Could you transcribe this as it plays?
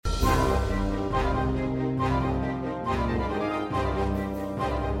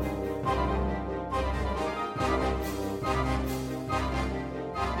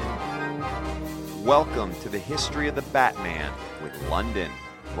Welcome to the History of the Batman with London,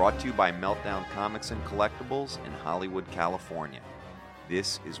 brought to you by Meltdown Comics and Collectibles in Hollywood, California.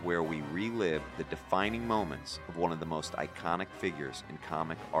 This is where we relive the defining moments of one of the most iconic figures in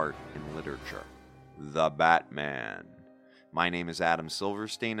comic art and literature, the Batman. My name is Adam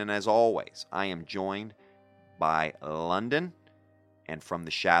Silverstein, and as always, I am joined by London, and from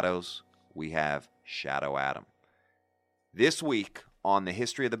the shadows, we have Shadow Adam. This week on the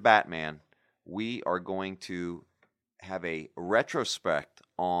History of the Batman, we are going to have a retrospect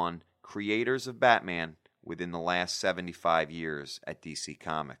on creators of Batman within the last 75 years at DC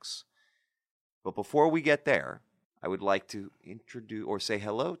Comics. But before we get there, I would like to introduce or say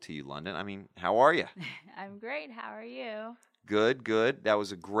hello to you, London. I mean, how are you? I'm great. How are you? Good, good. That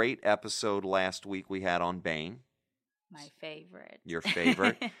was a great episode last week we had on Bane. My favorite. Your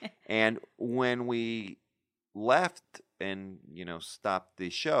favorite. And when we left and, stopped the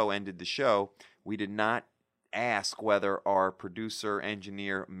show, ended the show, we did not ask whether our producer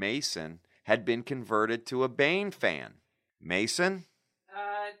engineer Mason had been converted to a Bane fan. Mason?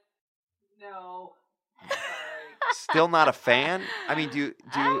 No. Sorry. Still not a fan? I mean, do you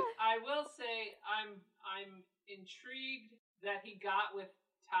I will say I'm intrigued that he got with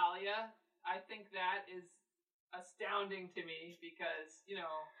Talia. I think that is astounding to me because,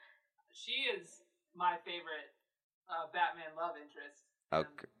 she is my favorite Batman love interest.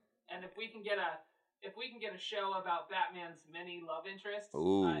 Okay. And if we can get a show about Batman's many love interests,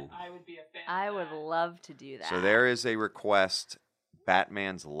 I would be a fan. I of would that. love to do that. So there is a request,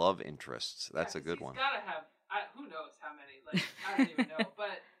 Batman's love interests. That's a good He's one. Gotta have. Who knows how many? Like I don't even know.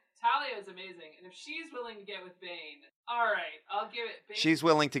 But Talia is amazing, and if she's willing to get with Bane, all right, I'll give it. Bane. She's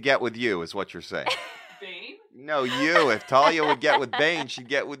willing to get with you, is what you're saying. Bane? No, you. If Talia would get with Bane, she'd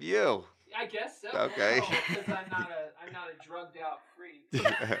get with you. I guess so. Okay. Because I'm not a drugged out freak. I'm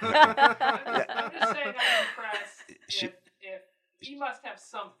just saying I'm impressed. If he must have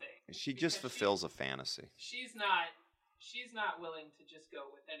something. She just fulfills a fantasy. She's not willing to just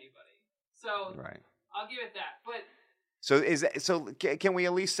go with anybody. So Right. I'll give it that. But So can we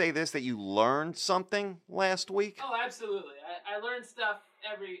at least say this, that you learned something last week? oh, absolutely. I learn stuff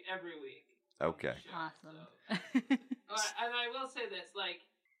every week. Okay. Awesome. And I will say this,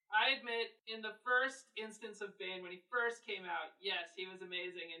 I admit, in the first instance of Bane, when he first came out, yes, he was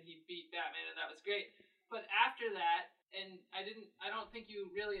amazing and he beat Batman and that was great. But after that, and I don't think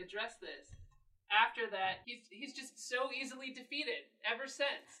you really addressed this, after that, he's just so easily defeated ever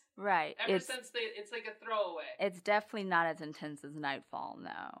since. Right. It's like a throwaway. It's definitely not as intense as Nightfall,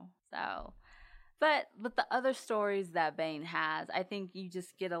 no. So, but the other stories that Bane has, I think you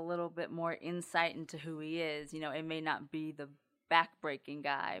just get a little bit more insight into who he is. It may not be the back-breaking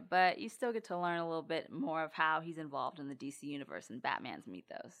guy, but you still get to learn a little bit more of how he's involved in the DC universe and Batman's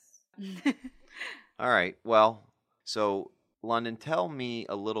mythos. All right. Well, so London, tell me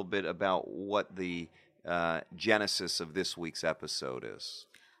a little bit about what the genesis of this week's episode is.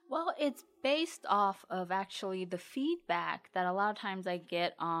 Well, it's based off of actually the feedback that a lot of times I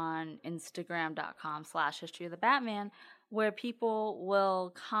get on Instagram.com/History of the Batman, where people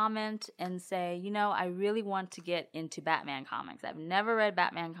will comment and say, I really want to get into Batman comics. I've never read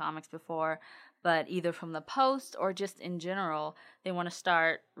Batman comics before, but either from the post or just in general, they want to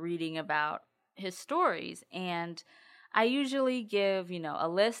start reading about his stories. And I usually give, a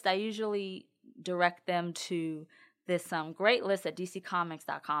list. I usually direct them to this great list that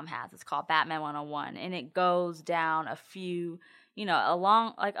DCComics.com has. It's called Batman 101, and it goes down a few,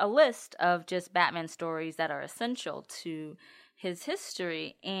 a list of just Batman stories that are essential to his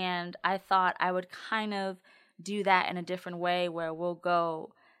history. And I thought I would kind of do that in a different way, where we'll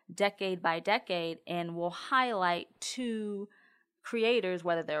go decade by decade and we'll highlight two creators,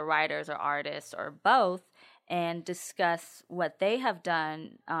 whether they're writers or artists or both, and discuss what they have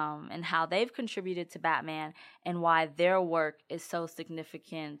done and how they've contributed to Batman and why their work is so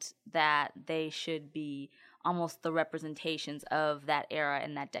significant that they should be almost the representations of that era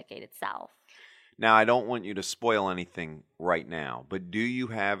and that decade itself. Now, I don't want you to spoil anything right now, but do you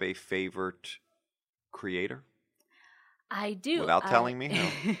have a favorite creator? I do. Without telling me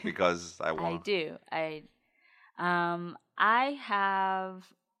who, because I want. I do. I have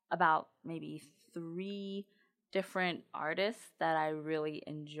about maybe 3 different artists that I really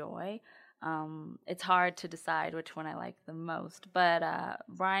enjoy. It's hard to decide which one I like the most, but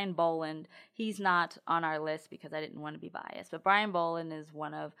Brian Boland, he's not on our list because I didn't want to be biased, but Brian Boland is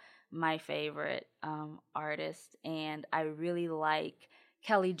one of my favorite artists, and I really like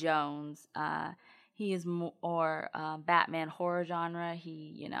Kelly Jones. He is more Batman horror genre.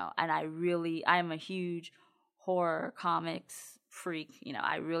 And I'm a huge horror comics freak.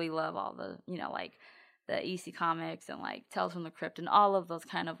 I really love all the, like the EC comics and like Tales from the Crypt and all of those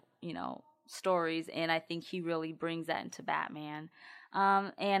kind of, stories. And I think he really brings that into Batman.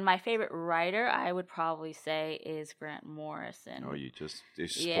 And my favorite writer, I would probably say, is Grant Morrison. Oh, you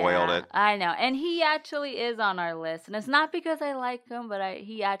spoiled it. I know. And he actually is on our list. And it's not because I like him, but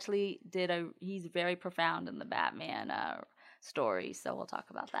he actually he's very profound in the Batman story. So we'll talk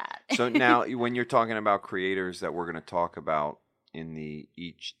about that. So now when you're talking about creators that we're going to talk about in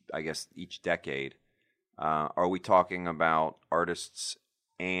each decade, are we talking about artists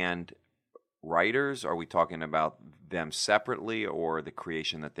and writers? Are we talking about them separately or the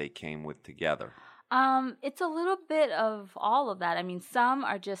creation that they came with together? It's a little bit of all of that. I mean, some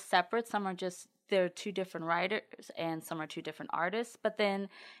are just separate, some are just they're two different writers, and some are two different artists. But then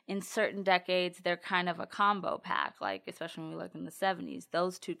in certain decades, they're kind of a combo pack. Like especially when we look in the 70s,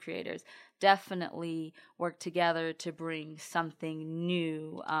 those two creators definitely work together to bring something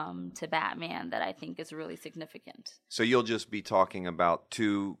new to Batman that I think is really significant. So you'll just be talking about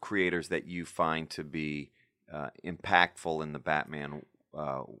two creators that you find to be impactful in the Batman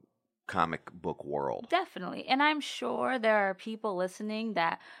comic book world. Definitely. And I'm sure there are people listening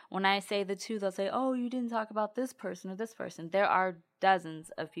that when I say the two, they'll say, oh, you didn't talk about this person or this person. There are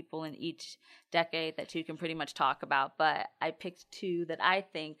dozens of people in each decade that you can pretty much talk about, but I picked two that I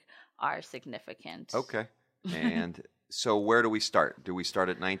think are significant. Okay. And so where do we start? Do we start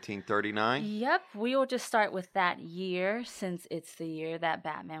at 1939? Yep. We will just start with that year since it's the year that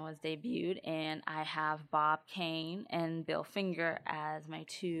Batman was debuted. And I have Bob Kane and Bill Finger as my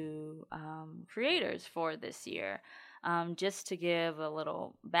two creators for this year. Just to give a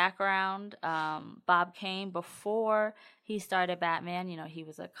little background, Bob Kane, before he started Batman, he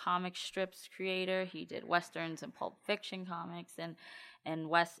was a comic strips creator. He did Westerns and Pulp Fiction comics and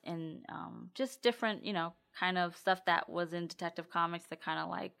just different, kind of stuff that was in Detective Comics, that kind of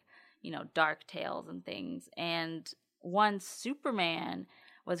like, dark tales and things. And once Superman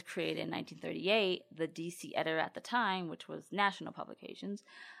was created in 1938, the DC editor at the time, which was National Publications,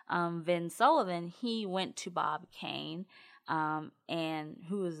 Vin Sullivan, he went to Bob Kane, and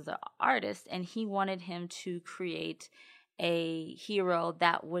who was the artist, and he wanted him to create a hero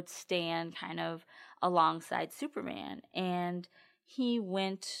that would stand kind of alongside Superman. And he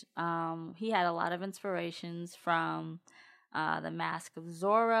had a lot of inspirations from The Mask of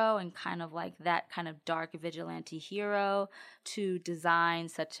Zorro and kind of like that kind of dark vigilante hero to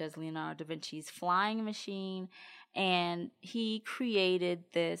designs such as Leonardo da Vinci's Flying Machine. And he created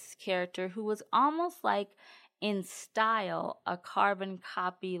this character who was almost like, in style, a carbon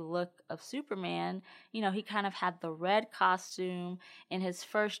copy look of Superman. He kind of had the red costume. In his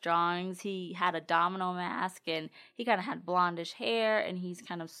first drawings, he had a domino mask, and he kind of had blondish hair, and he's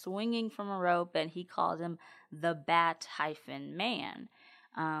kind of swinging from a rope, and he called him the Bat-Man.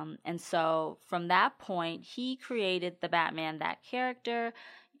 And so from that point, he created the Batman, that character.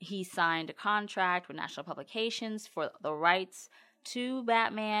 He signed a contract with National Publications for the rights to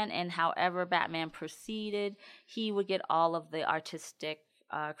Batman, and however Batman proceeded, he would get all of the artistic,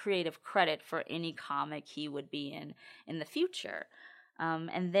 creative credit for any comic he would be in the future.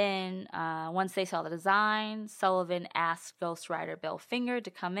 And then once they saw the design, Sullivan asked ghostwriter Bill Finger to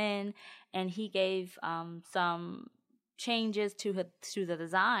come in, and he gave some changes to the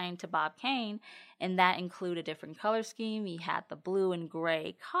design to Bob Kane, and that included a different color scheme. He had the blue and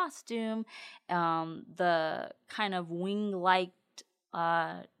gray costume, the kind of wing-like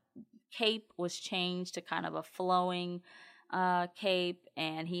cape was changed to kind of a flowing cape,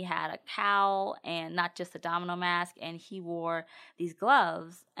 and he had a cowl and not just a domino mask, and he wore these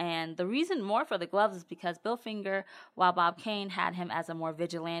gloves. And the reason more for the gloves is because Bill Finger, while Bob Kane had him as a more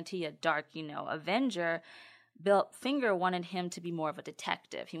vigilante, a dark, avenger, Bill Finger wanted him to be more of a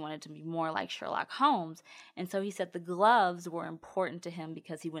detective. He wanted to be more like Sherlock Holmes. And so he said the gloves were important to him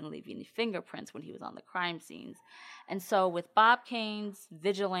because he wouldn't leave any fingerprints when he was on the crime scenes. And so with Bob Kane's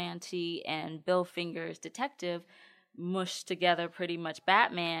vigilante and Bill Finger's detective mushed together pretty much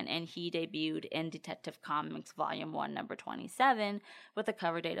Batman, and he debuted in Detective Comics Volume 1, number 27, with a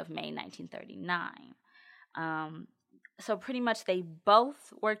cover date of May 1939. So pretty much they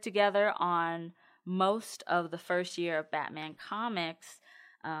both worked together on most of the first year of Batman comics.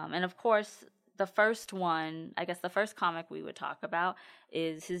 And of course, the first one, I guess the first comic we would talk about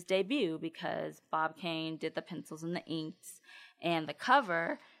is his debut, because Bob Kane did the pencils and the inks and the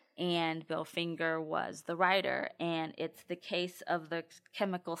cover, and Bill Finger was the writer. And it's the case of the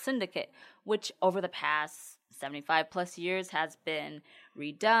Chemical Syndicate, which over the past 75 plus years has been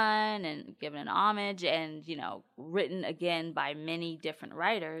redone and given an homage and, written again by many different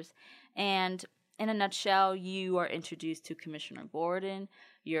writers. And in a nutshell, you are introduced to Commissioner Gordon.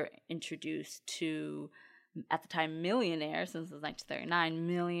 You're introduced to, at the time, millionaire, since it was 1939,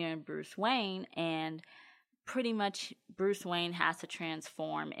 millionaire Bruce Wayne, and pretty much Bruce Wayne has to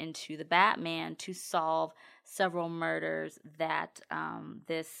transform into the Batman to solve several murders that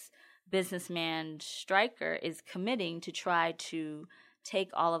this businessman Stryker is committing to try to take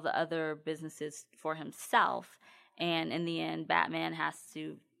all of the other businesses for himself. And in the end, Batman has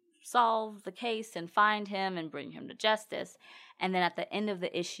to solve the case and find him and bring him to justice. And then at the end of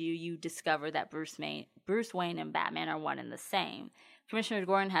the issue, you discover that Bruce Wayne and Batman are one and the same. Commissioner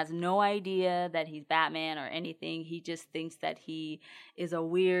Gordon has no idea that he's Batman or anything. He just thinks that he is a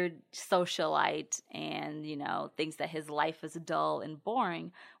weird socialite and, thinks that his life is dull and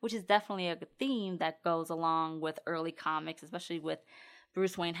boring, which is definitely a theme that goes along with early comics, especially with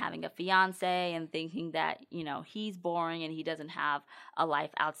Bruce Wayne having a fiance and thinking that, he's boring and he doesn't have a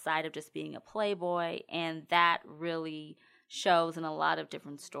life outside of just being a playboy. And that really shows in a lot of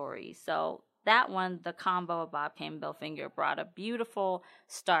different stories. So that one, the combo of Bob Kane and Bill Finger, brought a beautiful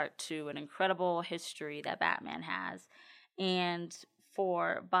start to an incredible history that Batman has. And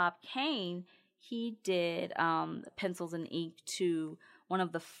for Bob Kane, he did pencils and ink to one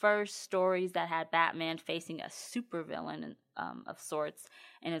of the first stories that had Batman facing a supervillain of sorts,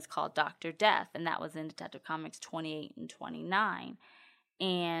 and it's called Dr. Death, and that was in Detective Comics 28 and 29.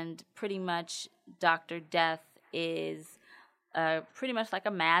 And pretty much Dr. Death is pretty much like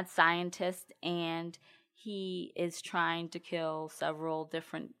a mad scientist, and he is trying to kill several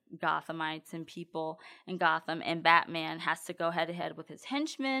different Gothamites and people in Gotham, and Batman has to go head-to-head with his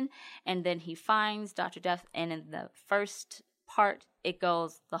henchmen, and then he finds Dr. Death, and in the first part,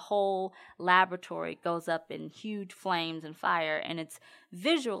 the whole laboratory goes up in huge flames and fire, and it's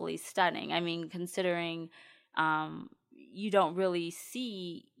visually stunning. I mean, considering you don't really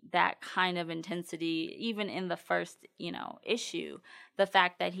see that kind of intensity even in the first, issue. The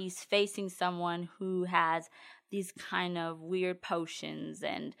fact that he's facing someone who has these kind of weird potions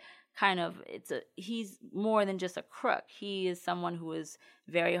and he's more than just a crook. He is someone who is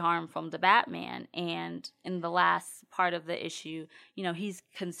very harmful to Batman. And in the last part of the issue, he's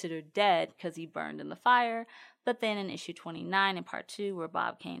considered dead because he burned in the fire. But then in issue 29 in part 2, where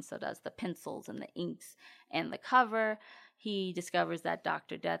Bob Kane still does the pencils and the inks and the cover, he discovers that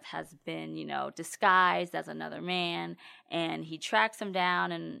Dr. Death has been, disguised as another man, and he tracks him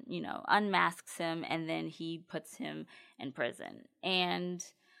down and, unmasks him, and then he puts him in prison. And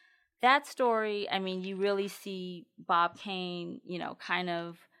that story, I mean, you really see Bob Kane, kind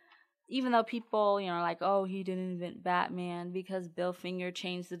of, even though people, are like, oh, he didn't invent Batman because Bill Finger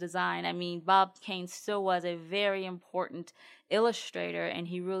changed the design. I mean, Bob Kane still was a very important illustrator, and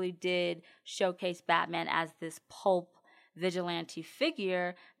he really did showcase Batman as this pulp vigilante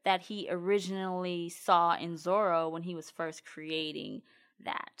figure that he originally saw in Zorro when he was first creating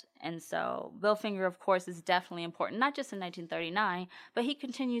that. And so Bill Finger, of course, is definitely important, not just in 1939, but he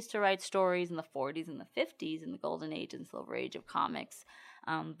continues to write stories in the 40s and the 50s in the golden age and silver age of comics.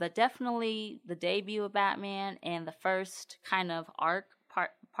 But definitely the debut of Batman and the first kind of arc,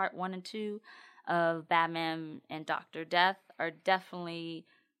 part 1 and 2 of Batman and Dr. Death are definitely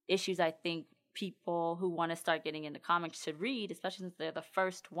issues I think people who want to start getting into comics should read, especially since they're the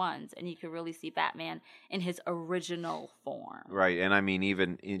first ones, and you can really see Batman in his original form. Right, and I mean,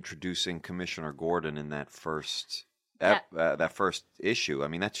 even introducing Commissioner Gordon in that first that first issue, I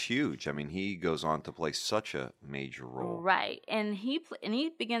mean, that's huge. I mean, he goes on to play such a major role. Right, and he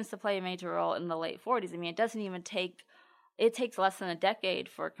begins to play a major role in the late 40s. I mean, it takes less than a decade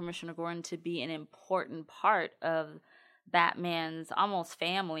for Commissioner Gordon to be an important part of Batman's almost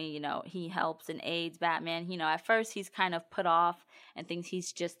family. He helps and aids Batman. At first he's kind of put off and thinks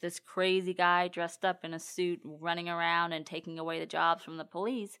he's just this crazy guy dressed up in a suit running around and taking away the jobs from the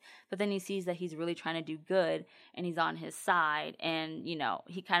police. But then he sees that he's really trying to do good and he's on his side. And,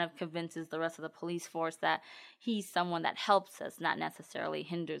 he kind of convinces the rest of the police force that he's someone that helps us, not necessarily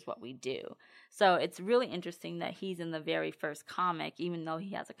hinders what we do. So it's really interesting that he's in the very first comic, even though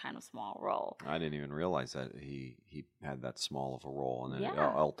he has a kind of small role. I didn't even realize that he had that small of a role, and then it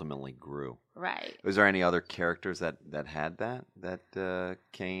ultimately grew. Right. Was there any other characters that had that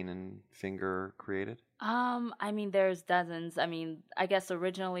Kane and Finger created? I mean, there's dozens. I mean, I guess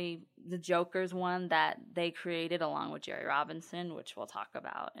originally the Joker's one that they created along with Jerry Robinson, which we'll talk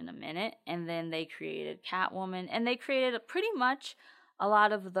about in a minute. And then they created Catwoman, and they created pretty much a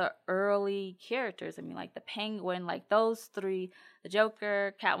lot of the early characters, I mean, like the Penguin, like those three, the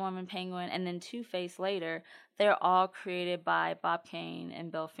Joker, Catwoman, Penguin, and then Two-Face later, they're all created by Bob Kane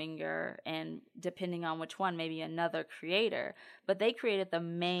and Bill Finger, and depending on which one, maybe another creator. But they created the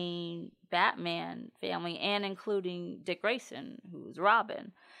main Batman family, and including Dick Grayson, who's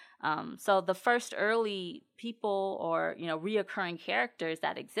Robin. So the first early people or, reoccurring characters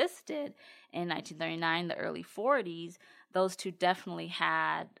that existed in 1939, the early 40s, those two definitely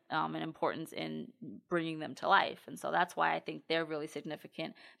had an importance in bringing them to life. And so that's why I think they're really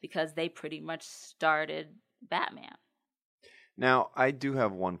significant, because they pretty much started Batman. Now, I do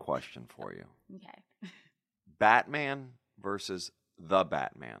have one question for you. Okay. Batman versus the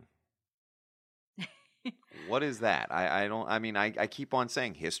Batman. What is that? I keep on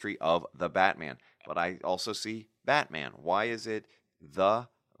saying history of the Batman, but I also see Batman. Why is it the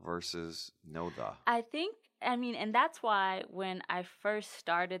versus no the? And that's why when I first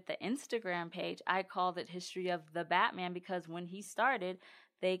started the Instagram page, I called it History of the Batman, because when he started,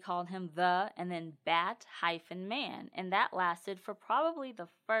 they called him the and then Bat-Man. And that lasted for probably the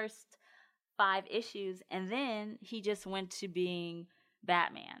first 5 issues. And then he just went to being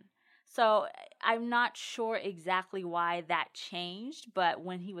Batman. So I'm not sure exactly why that changed, but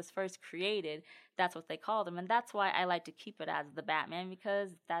when he was first created, that's what they called him. And that's why I like to keep it as the Batman, because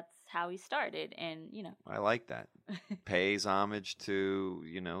that's how he started. And, I like that. Pays homage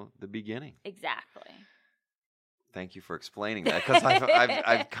to, the beginning. Exactly. Thank you for explaining that, because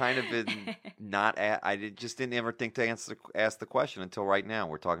I've kind of been just didn't ever think to ask the question until right now.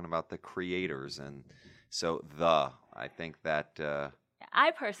 We're talking about the creators, and so I think that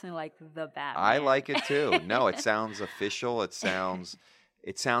I personally like the Batman. I like it too. No, it sounds official. It sounds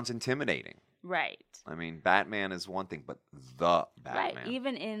intimidating. Right. I mean, Batman is one thing, but the Batman. Right.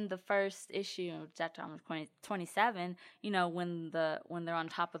 Even in the first issue, chapter 27, when they're on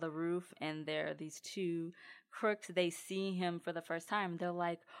top of the roof and there are these two crooks, they see him for the first time. They're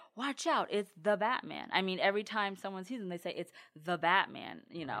like, "Watch out! It's the Batman." I mean, every time someone sees him, they say it's the Batman.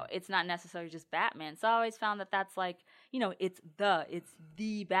 It's not necessarily just Batman. So I always found that that's like, it's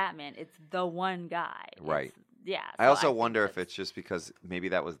the Batman. It's the one guy. Right. So I also wonder if it's just because maybe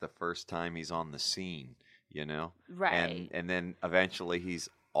that was the first time he's on the scene, Right. And then eventually he's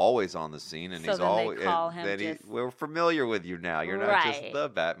always on the scene, and so he's then always they call him we're familiar with you now. You're not just the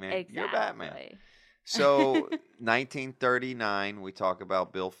Batman. Exactly. You're Batman. So 1939, we talk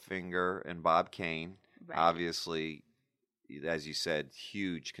about Bill Finger and Bob Kane. Right. Obviously, as you said,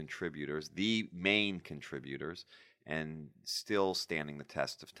 huge contributors, the main contributors, and still standing the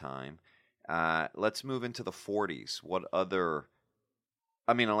test of time. Let's move into the 40s. What other...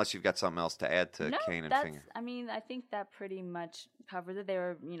 unless you've got something else to add to Kane and Finger. I think that pretty much covers it. They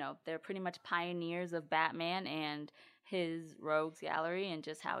were, they're pretty much pioneers of Batman and his rogues gallery and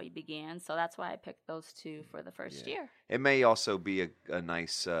just how he began. So that's why I picked those two for the first year. It may also be a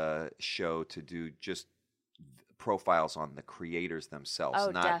nice show to do just profiles on the creators themselves.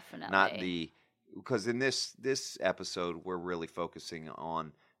 Oh, definitely. Not because in this episode, we're really focusing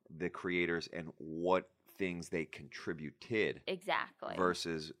on the creators and what things they contributed. Exactly.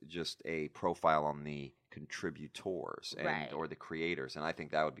 Versus just a profile on the contributors or the creators. And I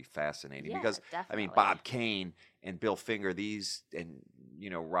think that would be fascinating because definitely. Bob Kane and Bill Finger, these, and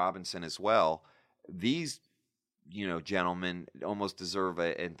Robinson as well, these gentlemen almost deserve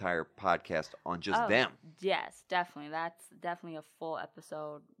an entire podcast on just them. Yes, definitely. That's definitely a full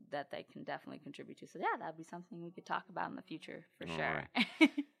episode that they can definitely contribute to. So that'd be something we could talk about in the future for sure.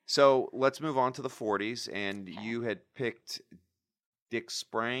 Right. So let's move on to the 40s, and you had picked Dick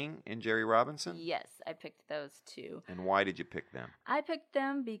Sprang and Jerry Robinson? Yes, I picked those two. And why did you pick them? I picked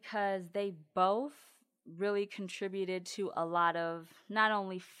them because they both really contributed to a lot of not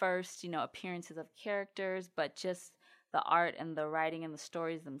only first, appearances of characters, but just the art and the writing and the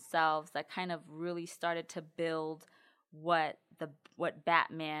stories themselves that kind of really started to build what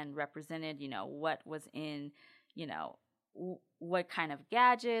Batman represented, what was in, what kind of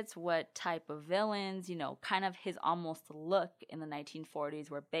gadgets, what type of villains, kind of his almost look in the 1940s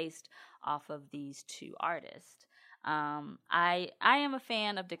were based off of these two artists. I am a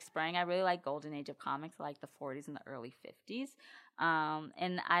fan of Dick Sprang. I really like Golden Age of comics. I like the 40s and the early 50s.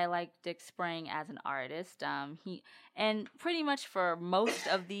 And I like Dick Sprang as an artist. And pretty much for most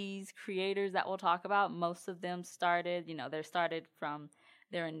of these creators that we'll talk about, most of them started, they started from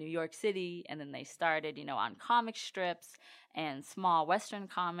they're in New York City, and then they started, on comic strips and small Western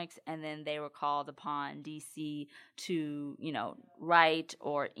comics, and then they were called upon DC to, write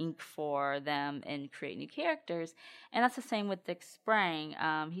or ink for them and create new characters. And that's the same with Dick Sprang.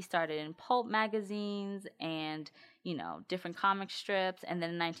 He started in pulp magazines and, different comic strips. And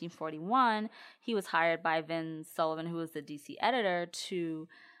then in 1941, he was hired by Vin Sullivan, who was the DC editor, to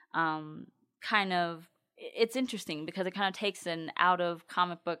it's interesting because it kind of takes an out of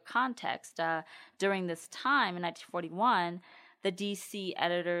comic book context. During this time in 1941, the DC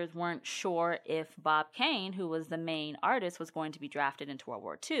editors weren't sure if Bob Kane, who was the main artist, was going to be drafted into World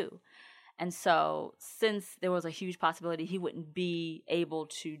War II. And so, since there was a huge possibility he wouldn't be able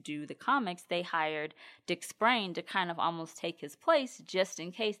to do the comics, they hired Dick Sprang to kind of almost take his place, just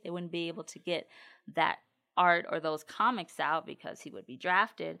in case they wouldn't be able to get that art or those comics out because he would be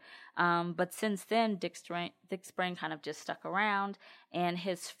drafted. But since then, Dick Sprang kind of just stuck around, and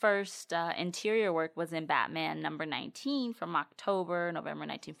his first interior work was in Batman number 19 from November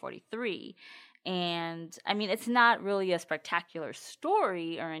 1943. And I mean, it's not really a spectacular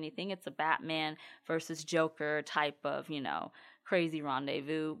story or anything. It's a Batman versus Joker type of, crazy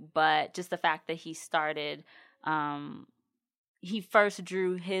rendezvous. But just the fact that he started, he first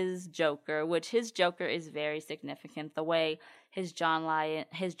drew his Joker, which his Joker is very significant. The way his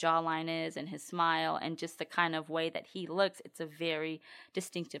jawline is and his smile and just the kind of way that he looks, it's a very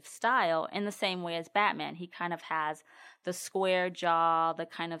distinctive style. In the same way as Batman, he kind of has the square jaw, the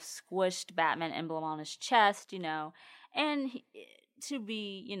kind of squished Batman emblem on his chest, and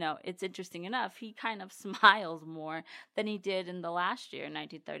it's interesting enough, he kind of smiles more than he did in the last year,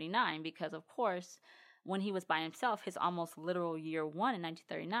 1939, because of course, when he was by himself, his almost literal year one in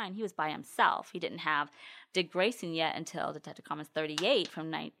 1939, he was by himself. He didn't have Dick Grayson yet until Detective Comics 38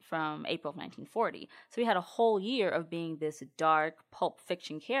 from April of 1940. So he had a whole year of being this dark pulp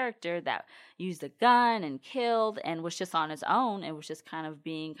fiction character that used a gun and killed and was just on his own. It was just kind of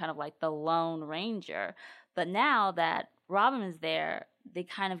being kind of like the Lone Ranger. But now that Robin is there, they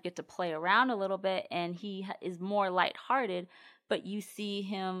kind of get to play around a little bit, and he is more lighthearted. But you see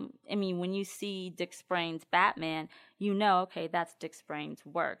him, when you see Dick Sprang's Batman, okay, that's Dick Sprang's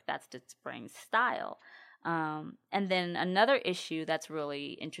work. That's Dick Sprang's style. And then another issue that's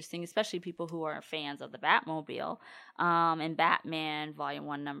really interesting, especially people who are fans of the Batmobile, in Batman Volume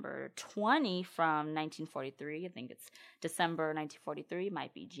 1, number 20 from 1943, I think it's December 1943,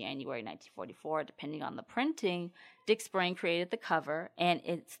 might be January 1944, depending on the printing, Dick Sprang created the cover, and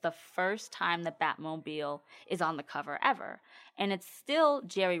it's the first time the Batmobile is on the cover ever. And it's still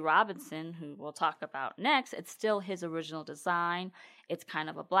Jerry Robinson, who we'll talk about next. It's still his original design. It's kind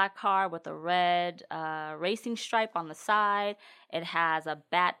of a black car with a red racing stripe on the side. It has a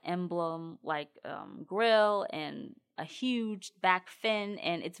bat emblem grill and a huge back fin,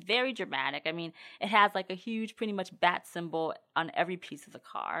 and it's very dramatic. It has like a huge, pretty much bat symbol on every piece of the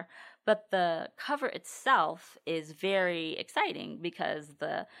car. But the cover itself is very exciting because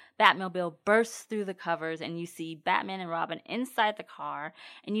the Batmobile bursts through the covers and you see Batman and Robin inside the car,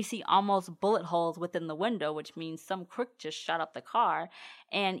 and you see almost bullet holes within the window, which means some crook just shot up the car.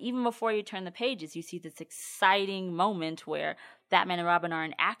 And even before you turn the pages, you see this exciting moment where Batman and Robin are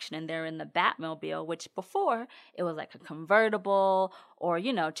in action and they're in the Batmobile, which before it was like a convertible or,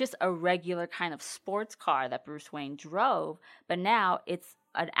 just a regular kind of sports car that Bruce Wayne drove. But now it's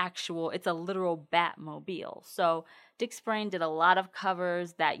a literal Batmobile. So Dick Sprang did a lot of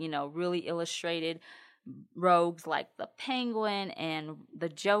covers that, really illustrated rogues like the Penguin and the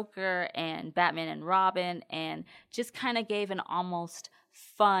Joker and Batman and Robin, and just kind of gave an almost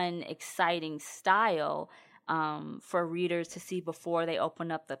fun, exciting style for readers to see before they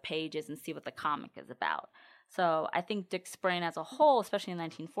open up the pages and see what the comic is about. So I think Dick Sprang as a whole, especially in the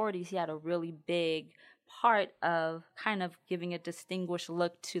 1940s, he had a really big part of kind of giving a distinguished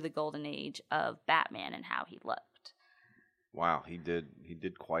look to the golden age of Batman and how he looked. Wow, he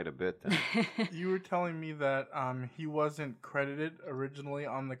did quite a bit then. You were telling me that he wasn't credited originally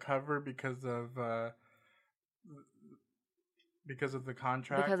on the cover because of the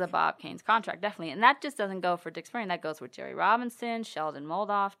contract? Because of Bob Kane's contract, definitely. And that just doesn't go for Dick Sprang. That goes with Jerry Robinson, Sheldon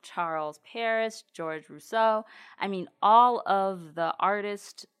Moldoff, Charles Paris, George Rousseau. All of the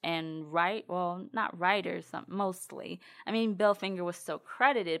artists and not writers, mostly. Bill Finger was still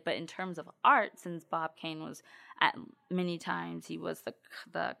credited, but in terms of art, since Bob Kane was many times, he was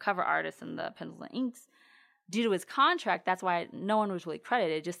the cover artist and the pencils and inks, due to his contract, that's why no one was really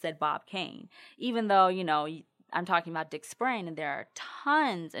credited. It just said Bob Kane. Even though, I'm talking about Dick Sprang, and there are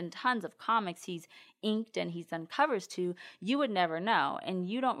tons and tons of comics he's inked and he's done covers to, you would never know. And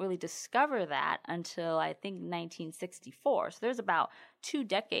you don't really discover that until, I think, 1964. So there's about 2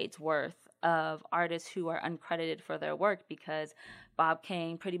 decades worth of artists who are uncredited for their work, because Bob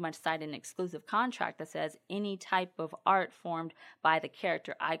Kane pretty much signed an exclusive contract that says any type of art formed by the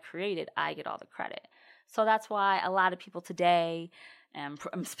character I created, I get all the credit. So that's why a lot of people today,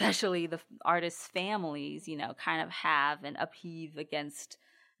 especially the artists' families, kind of have an upheave against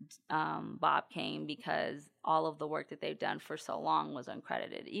Bob Kane, because all of the work that they've done for so long was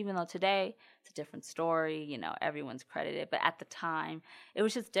uncredited. Even though today it's a different story, everyone's credited. But at the time, it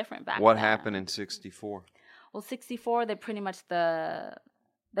was just different back then. What happened in 1964? Well, 1964, they pretty much the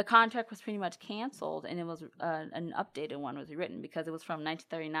contract was pretty much canceled, and it was an updated one was written, because it was from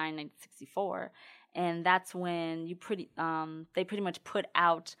 1939, 1964, and that's when they pretty much put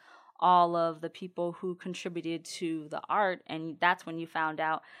out all of the people who contributed to the art, and that's when you found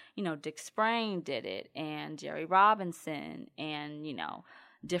out, Dick Sprang did it, and Jerry Robinson, and,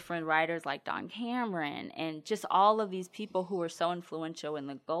 different writers like Don Cameron, and just all of these people who were so influential in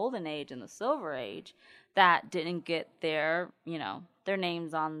the Golden Age and the Silver Age that didn't get their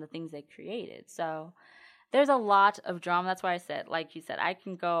names on the things they created. So there's a lot of drama. That's why I said, like you said, I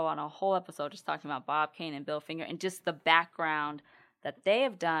can go on a whole episode just talking about Bob Kane and Bill Finger and just the background that they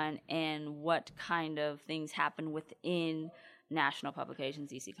have done and what kind of things happen within National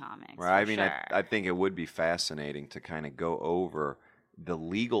Publications, DC Comics. Right. Sure. I think it would be fascinating to kind of go over the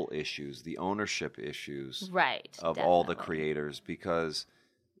legal issues, the ownership issues of all the creators, because,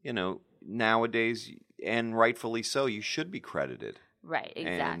 nowadays, and rightfully so, you should be credited. Right,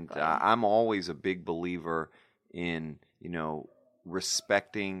 exactly. And I'm always a big believer in,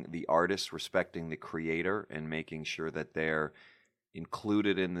 respecting the artist, respecting the creator, and making sure that they're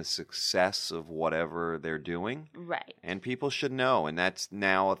included in the success of whatever they're doing. Right. And people should know, and that's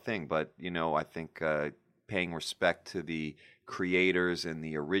now a thing. But, I think paying respect to the creators and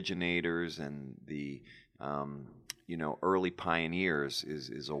the originators and the, early pioneers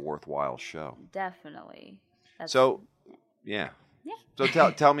is a worthwhile show. Definitely. Yeah. Yeah.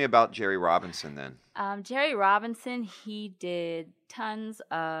 So tell me about Jerry Robinson then. Jerry Robinson, he did tons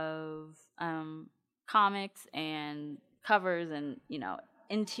of comics and covers and,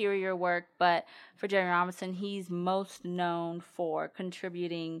 interior work. But for Jerry Robinson, he's most known for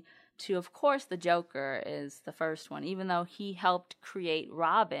contributing to, of course, the Joker is the first one, even though he helped create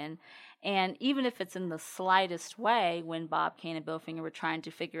Robin. And even if it's in the slightest way, when Bob Kane and Bill Finger were trying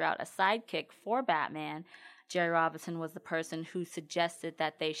to figure out a sidekick for Batman, Jerry Robinson was the person who suggested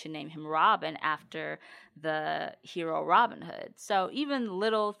that they should name him Robin after the hero Robin Hood. So even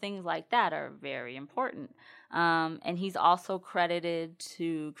little things like that are very important. And he's also credited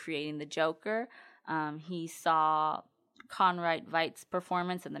to creating the Joker. He saw Conrad Veidt's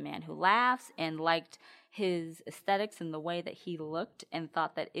performance in The Man Who Laughs and liked his aesthetics and the way that he looked, and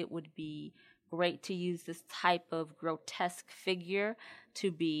thought that it would be great to use this type of grotesque figure to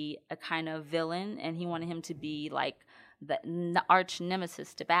be a kind of villain, and he wanted him to be like the arch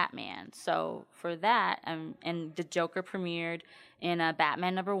nemesis to Batman. So for that, and the Joker premiered in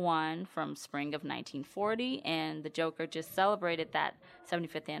Batman #1 from spring of 1940, and the Joker just celebrated that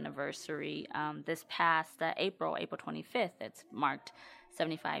 75th anniversary this past April 25th. It's marked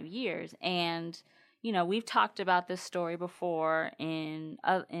 75 years, and we've talked about this story before in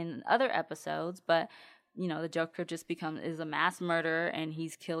other episodes, but the Joker just is a mass murderer, and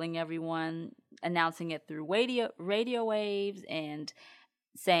he's killing everyone, announcing it through radio waves and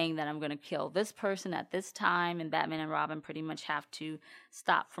saying that I'm going to kill this person at this time, and Batman and Robin pretty much have to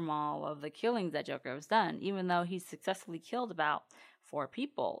stop from all of the killings that Joker has done, even though he's successfully killed about 4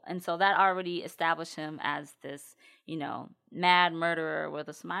 people. And so that already established him as this, mad murderer with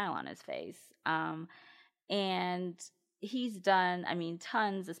a smile on his face. And he's done,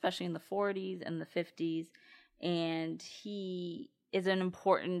 tons, especially in the 40s and the 50s. And he is an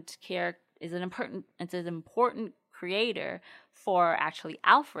important creator for actually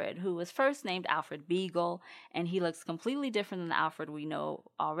Alfred, who was first named Alfred Beagle, and he looks completely different than the Alfred we know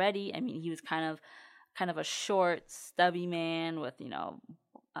already. He was kind of a short, stubby man with,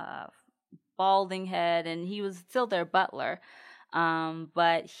 balding head, and he was still their butler.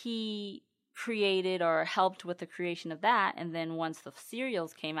 But he created or helped with the creation of that, and then once the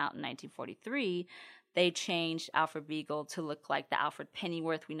serials came out in 1943, they changed Alfred Beagle to look like the Alfred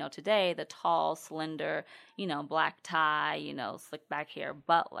Pennyworth we know today, the tall, slender, black tie, slick back hair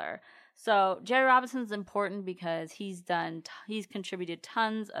butler. So Jerry Robinson's important because he's contributed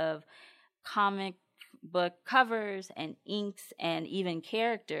tons of comic book covers and inks and even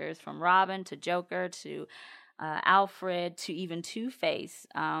characters, from Robin to Joker to Alfred to even Two-Face.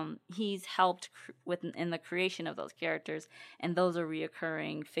 He's helped in the creation of those characters, and those are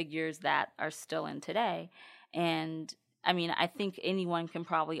reoccurring figures that are still in today. And I mean, I think anyone can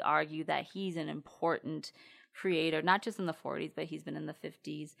probably argue that he's an important creator, not just in the 40s, but he's been in the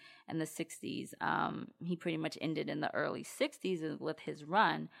 50s and the 60s. He pretty much ended in the early 60s with his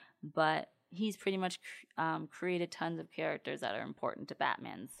run, but he's pretty much created tons of characters that are important to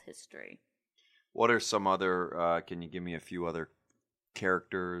Batman's history. What are some other, can you give me a few other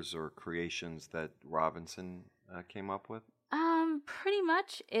characters or creations that Robinson came up with? Pretty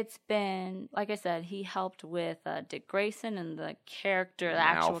much it's been, like I said, he helped with Dick Grayson and the character, And the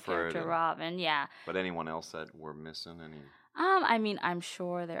actual Alfred character and- Robin, yeah. But anyone else that we're missing? Any? I mean, I'm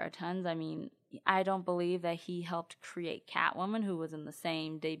sure there are tons. I mean, I don't believe that he helped create Catwoman, who was in the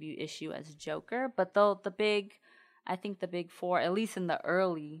same debut issue as Joker. But though I think the big four, at least in the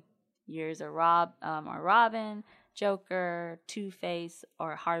early years, are Robin, Joker, Two-Face,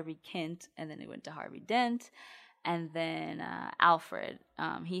 or Harvey Kent, and then they went to Harvey Dent. And then Alfred,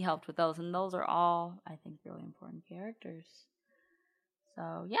 he helped with those. And those are all, I think, really important characters.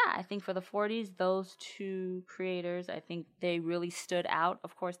 So, yeah, I think for the 40s, those two creators, I think they really stood out.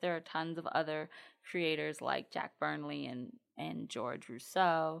 Of course, there are tons of other creators like Jack Burnley and George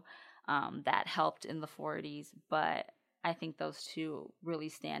Rousseau that helped in the 40s. But I think those two really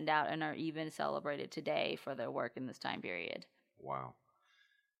stand out and are even celebrated today for their work in this time period. Wow.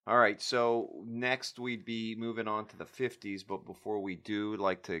 All right, so next we'd be moving on to the 50s, but before we do, I'd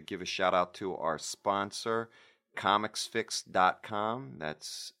like to give a shout out to our sponsor, comicsfix.com.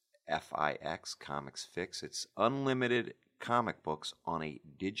 That's F-I-X, Comics Fix. It's unlimited comic books on a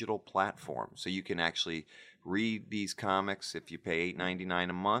digital platform. So you can actually read these comics. If you pay $8.99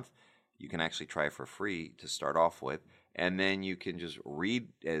 a month, you can actually try it for free to start off with. And then you can just read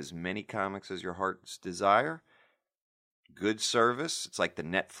as many comics as your heart's desire. Good service. It's like the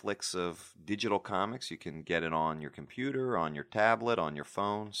Netflix of digital comics. You can get it on your computer, on your tablet, on your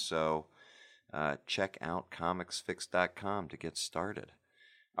phone. So check out comicsfix.com to get started.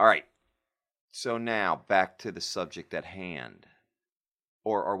 All right. So now back to the subject at hand.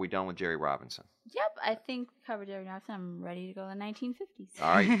 Or are we done with Jerry Robinson? Yep, I think we covered Jerry Robinson. I'm ready to go to the 1950s.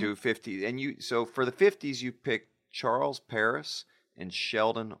 All right, do 50. And so for the 50s, you picked Charles Paris and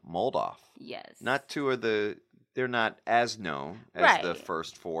Sheldon Moldoff. Yes. Not two of the... They're not as known as the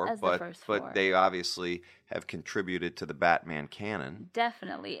first four, but they obviously have contributed to the Batman canon.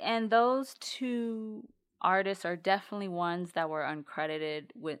 Definitely. And those two artists are definitely ones that were uncredited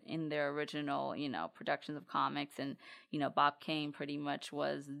in their original, productions of comics. And, Bob Kane pretty much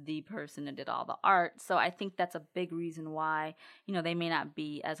was the person that did all the art. So I think that's a big reason why, they may not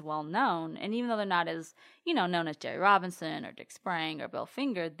be as well known. And even though they're not as, known as Jerry Robinson or Dick Sprang or Bill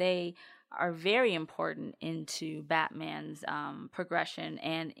Finger, they are very important into Batman's progression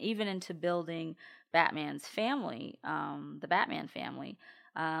and even into building Batman's family, the Batman family.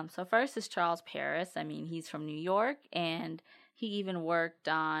 So first is Charles Paris. I mean, he's from New York, and he even worked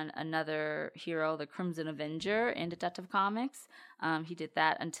on another hero, the Crimson Avenger, in Detective Comics. He did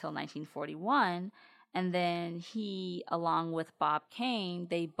that until 1941. And then he, along with Bob Kane,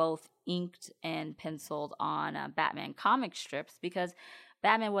 they both inked and penciled on Batman comic strips because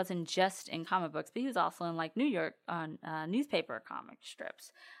Batman wasn't just in comic books, but he was also in New York newspaper comic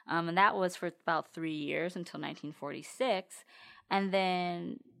strips. And that was for about 3 years until 1946. And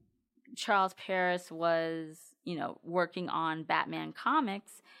then Charles Paris was, working on Batman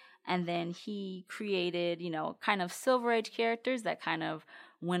comics. And then he created, kind of Silver Age characters that kind of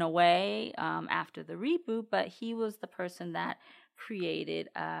went away after the reboot. But he was the person that created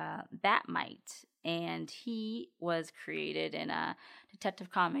Batmite. And he was created in Detective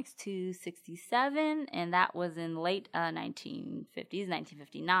Comics 267, and that was in late 1950s,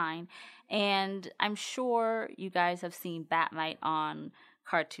 1959. And I'm sure you guys have seen Batmite on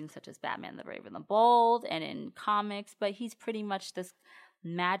cartoons such as Batman the Brave and the Bold and in comics, but he's pretty much this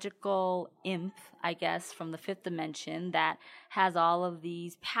magical imp, I guess, from the fifth dimension that has all of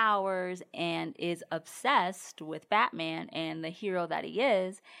these powers and is obsessed with Batman and the hero that he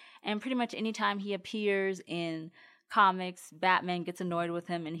is. And pretty much anytime he appears in comics, Batman gets annoyed with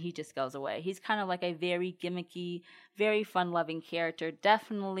him and he just goes away. He's kind of like a very gimmicky, very fun-loving character.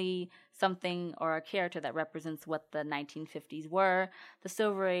 Definitely something or a character that represents what the 1950s were. The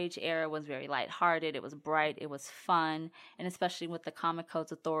Silver Age era was very lighthearted. It was bright. It was fun. And especially with the Comic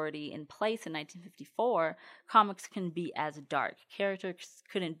Codes Authority in place in 1954, comics can be as dark. Characters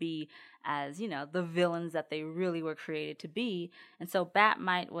couldn't be as, the villains that they really were created to be. And so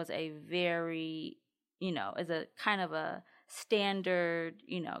Batmite was a very, is a kind of a standard,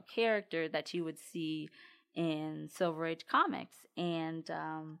 character that you would see in Silver Age comics. And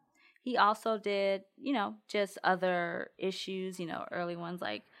he also did, just other issues, early ones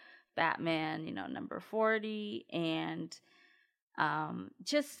like Batman, number 40, and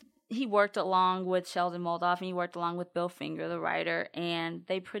just he worked along with Sheldon Moldoff, and he worked along with Bill Finger, the writer, and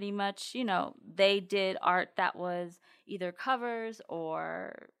they pretty much, they did art that was either covers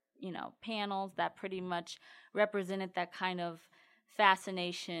or, panels that pretty much represented that kind of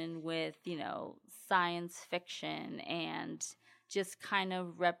fascination with, science fiction, and just kind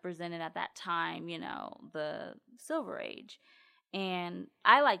of represented at that time, the Silver Age. And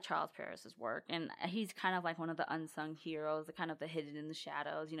I like Charles Paris's work, and he's kind of like one of the unsung heroes, the kind of the hidden in the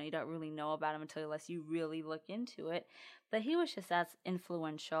shadows. You don't really know about him unless you really look into it. But he was just as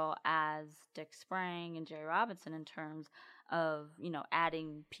influential as Dick Sprang and Jerry Robinson in terms of,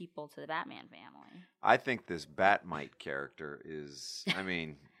 adding people to the Batman family. I think this Batmite character is,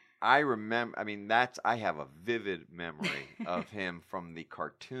 I have a vivid memory of him from the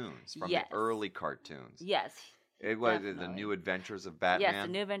cartoons, from the early cartoons. Yes. It was The New Adventures of Batman. Yes,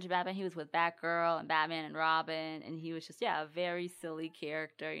 The New Adventures of Batman. He was with Batgirl and Batman and Robin, and he was just, a very silly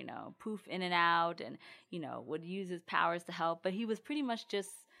character, poof in and out, and, would use his powers to help, but he was pretty much just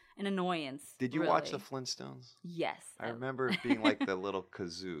an annoyance. Did you watch the Flintstones? Yes. I remember it being like the little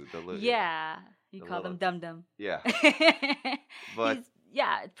kazoo. You call them Dum-Dum. Yeah. But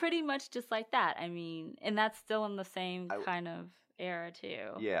pretty much just like that. And that's still in the same kind of era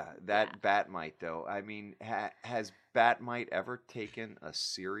too. Yeah, Batmite though. Has Batmite ever taken a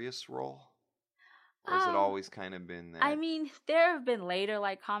serious role? Or has it always kind of been that? There have been later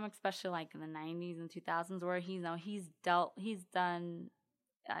comics, especially in the 90s and 2000s, where he's done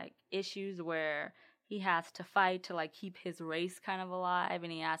issues where he has to fight to keep his race kind of alive,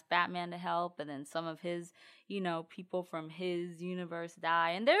 and he asked Batman to help, and then some of his people from his universe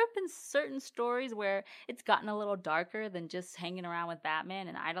die. And there have been certain stories where it's gotten a little darker than just hanging around with Batman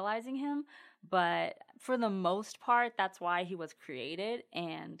and idolizing him, but for the most part that's why he was created.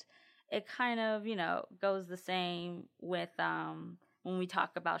 And it kind of goes the same with when we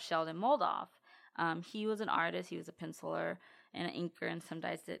talk about Sheldon Moldoff. He was an artist, he was a penciler and an inker, and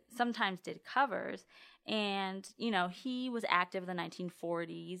sometimes did covers. And, he was active in the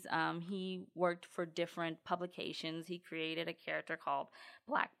 1940s. He worked for different publications. He created a character called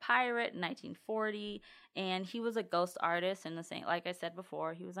Black Pirate in 1940. And he was a ghost artist in the same, like I said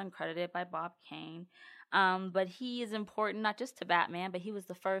before, he was uncredited by Bob Kane. But he is important not just to Batman, but he was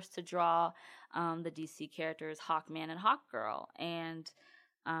the first to draw the DC characters Hawkman and Hawkgirl. And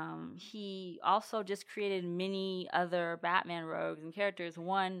he also just created many other Batman rogues and characters.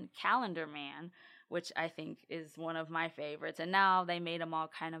 One, Calendar Man, which I think is one of my favorites. And now they made them all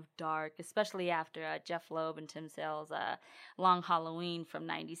kind of dark, especially after Jeff Loeb and Tim Sale's Long Halloween from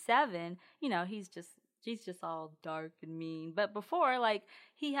 '97. He's just all dark and mean. But before,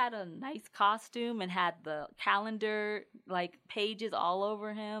 he had a nice costume and had the calendar, pages all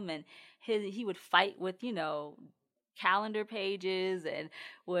over him. And he would fight with, calendar pages, and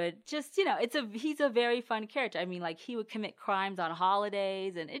would just, he's a very fun character. He would commit crimes on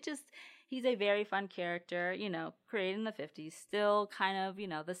holidays, and he's a very fun character, created in the 50s, still kind of,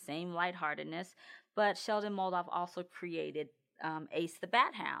 the same lightheartedness. But Sheldon Moldoff also created Ace the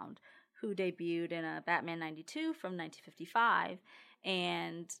Bat Hound, who debuted in Batman 92 from 1955.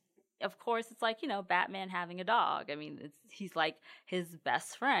 And of course, it's Batman having a dog. He's like his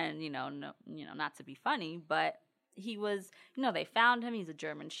best friend, not to be funny, but he was, they found him. He's a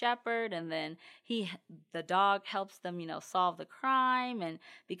German Shepherd, and then the dog helps them, solve the crime, and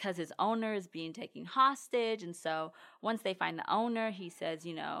because his owner is being taken hostage. And so once they find the owner, he says,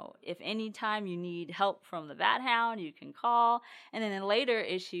 if any time you need help from the Bat Hound, you can call. And then in later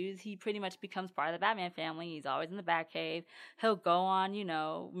issues, he pretty much becomes part of the Batman family. He's always in the Batcave. He'll go on,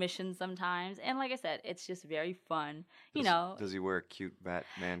 missions sometimes. And like I said, it's just very fun, Does he wear a cute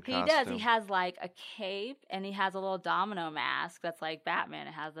Batman costume? He does. He has a cape, and he has a little domino mask that's like Batman.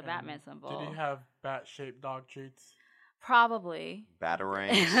 It has the Batman symbol. Did he have bat-shaped dog treats? Probably.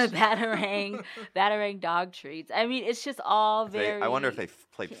 Batarangs? Batarang dog treats. It's just all very... I wonder if they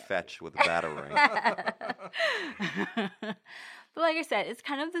played fetch with a Batarang. But like I said, it's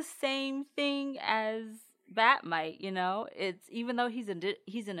kind of the same thing as Batmite, It's, even though he's an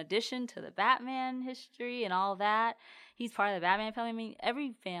addition to the Batman history and all that, he's part of the Batman family.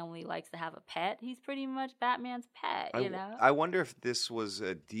 Every family likes to have a pet. He's pretty much Batman's pet, I wonder if this was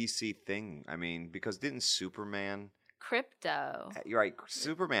a DC thing. Because didn't Superman... Crypto. You're right.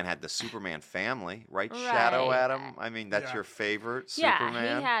 Superman had the Superman family, right? Shadow Adam. That's your favorite Superman.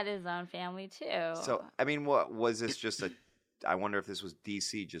 Yeah, he had his own family too. So, what was this just I wonder if this was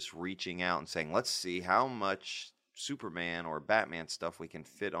DC just reaching out and saying, let's see how much Superman or Batman stuff, we can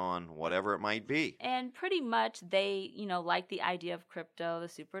fit on whatever it might be. And pretty much they, like the idea of Crypto, the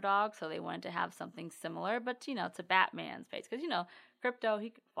super dog, so they wanted to have something similar, but, to Batman's face. Because, Crypto, he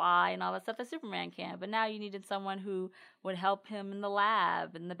could fly and all that stuff that Superman can, but now you needed someone who would help him in the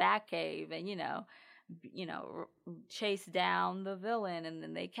lab, in the Batcave, and, chase down the villain, and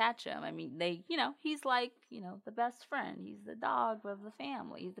then they catch him. I mean, he's like, the best friend. He's the dog of the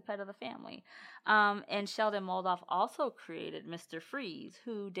family. He's the pet of the family. And Sheldon Moldoff also created Mr. Freeze,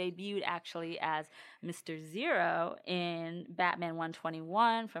 who debuted actually as Mr. Zero in Batman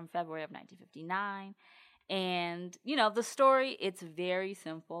 121 from February of 1959. And, the story, it's very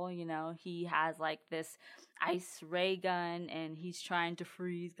simple. He has like this ice ray gun and he's trying to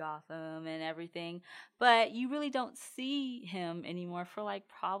freeze Gotham and everything. But you really don't see him anymore for like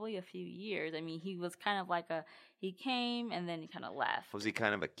probably a few years. I mean, he was kind of like he came and then he kind of left. Was he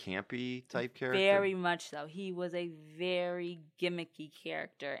kind of a campy type character? Very much so. He was a very gimmicky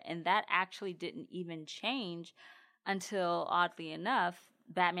character. And that actually didn't even change until, oddly enough,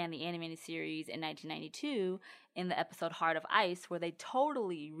 Batman the Animated Series in 1992 in the episode Heart of Ice, where they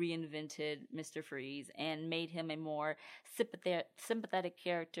totally reinvented Mr. Freeze and made him a more sympathetic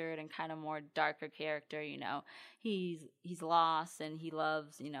character and kind of more darker character. He's lost and he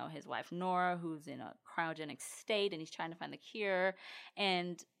loves, his wife Nora, who's in a cryogenic state, and he's trying to find the cure.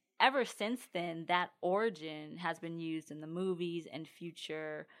 And ever since then, that origin has been used in the movies and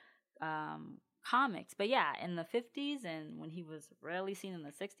future comics. But yeah, in the 50s and when he was rarely seen in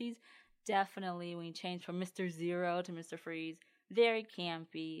the 60s, definitely when he changed from Mr. Zero to Mr. Freeze, very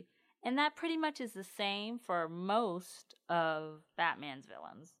campy. And that pretty much is the same for most of Batman's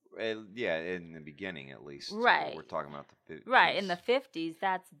villains. Yeah, in the beginning at least. Right. We're talking about the 50s. Right, in the 50s,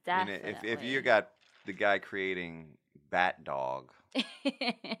 that's definitely. I mean, if you got the guy creating Bat Dog,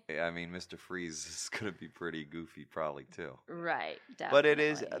 I mean, Mr. Freeze is going to be pretty goofy probably too. Right, definitely. But it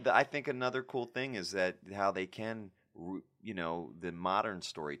is, I think another cool thing is that how they can, the modern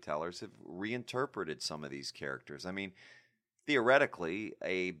storytellers have reinterpreted some of these characters. I mean, theoretically,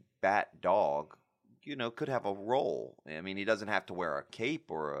 a Bat Dog, could have a role. I mean, he doesn't have to wear a cape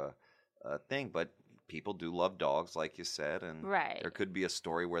or a thing, but people do love dogs, like you said, and there could be a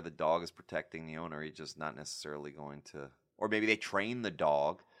story where the dog is protecting the owner. He's just not necessarily going to. Or maybe they train the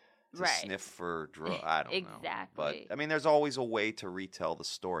dog to sniff for drugs. I don't know. Exactly. But, I mean, there's always a way to retell the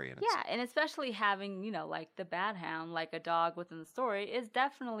story. And and especially having, like the Bat Hound, like a dog within the story, is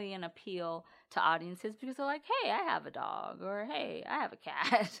definitely an appeal to audiences because they're like, hey, I have a dog, or hey, I have a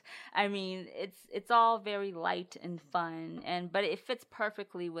cat. I mean, it's all very light and fun, but it fits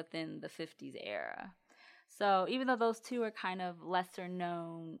perfectly within the 50s era. So even though those two are kind of lesser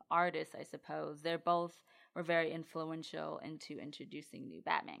known artists, I suppose, they're both were very influential into introducing new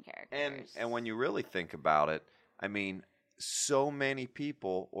Batman characters. And when you really think about it, I mean, so many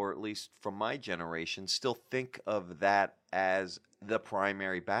people, or at least from my generation, still think of that as the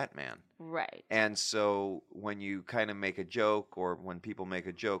primary Batman. Right. And so when you kind of make a joke, or when people make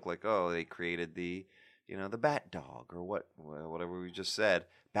a joke like, oh, they created the Bat Dog, or whatever we just said,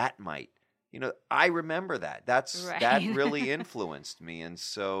 Batmite. I remember that. That really influenced me, and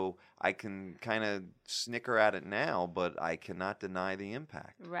so I can kind of snicker at it now, but I cannot deny the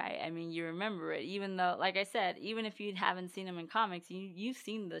impact. Right. I mean, you remember it, even though, like I said, even if you haven't seen them in comics, you've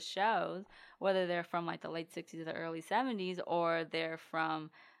seen the shows, whether they're from like the late 60s or early 70s, or they're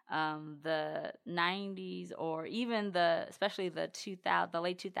from the 90s, or even especially the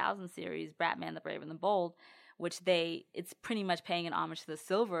late 2000 series, Batman the Brave and the Bold, which it's pretty much paying an homage to the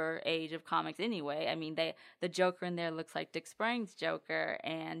Silver Age of comics anyway. I mean, the Joker in there looks like Dick Sprang's Joker,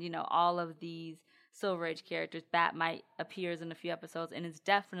 and, all of these Silver Age characters. Batmite appears in a few episodes, and is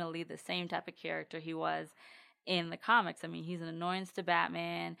definitely the same type of character he was in the comics. I mean, he's an annoyance to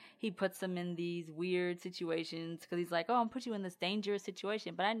Batman. He puts him in these weird situations because he's like, oh, I'm put you in this dangerous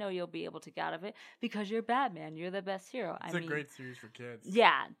situation, but I know you'll be able to get out of it because you're Batman. You're the best hero. It's a great series for kids.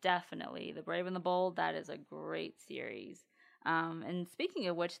 Yeah, definitely. The Brave and the Bold, that is a great series. And speaking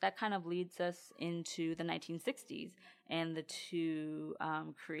of which, that kind of leads us into the 1960s and the two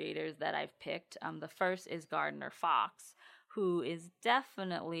creators that I've picked. The first is Gardner Fox, who is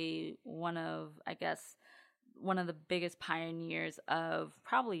definitely one of the biggest pioneers of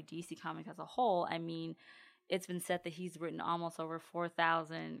probably DC Comics as a whole. I mean, it's been said that he's written almost over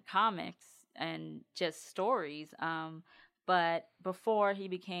 4,000 comics and just stories. But before he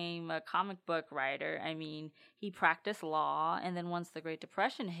became a comic book writer, I mean, he practiced law, and then once the Great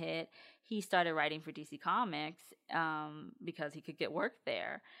Depression hit, he started writing for DC Comics because he could get work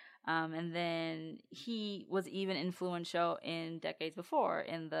there. And then he was even influential in decades before.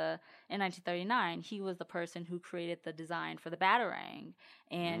 In 1939, he was the person who created the design for the Batarang,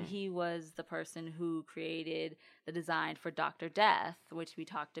 and he was the person who created the design for Dr. Death, which we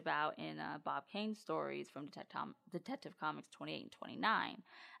talked about in Bob Kane's stories from Detective Comics 28 and 29.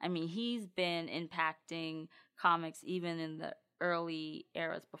 I mean, he's been impacting comics even in the early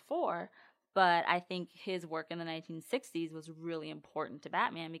eras before. But I think his work in the 1960s was really important to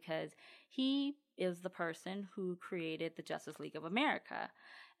Batman because he is the person who created the Justice League of America.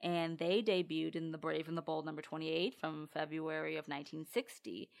 And they debuted in The Brave and the Bold number 28 from February of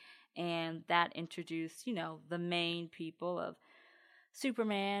 1960. And that introduced, the main people of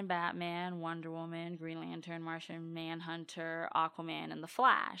Superman, Batman, Wonder Woman, Green Lantern, Martian Manhunter, Aquaman, and The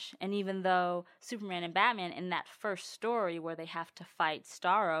Flash. And even though Superman and Batman, in that first story where they have to fight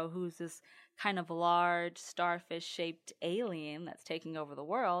Starro, who's this kind of large starfish-shaped alien that's taking over the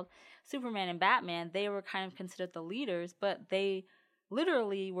world, Superman and Batman, they were kind of considered the leaders, but they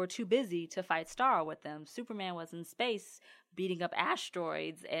literally were too busy to fight Starro with them. Superman was in space beating up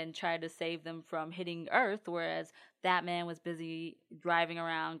asteroids and tried to save them from hitting Earth, whereas Batman was busy driving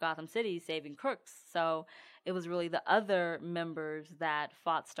around Gotham City saving crooks. So it was really the other members that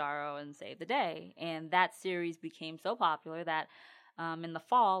fought Starro and saved the day. And that series became so popular that in the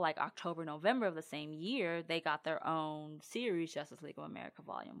fall, like October, November of the same year, they got their own series, Justice League of America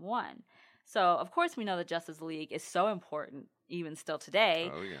Volume 1. So, of course, we know the Justice League is so important, even still today.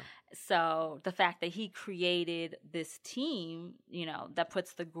 Oh, yeah. So, the fact that he created this team, that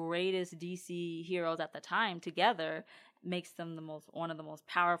puts the greatest DC heroes at the time together makes them one of the most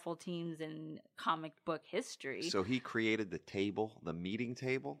powerful teams in comic book history. So he created the meeting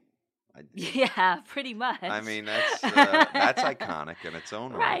table? Yeah, pretty much. I mean, that's iconic in its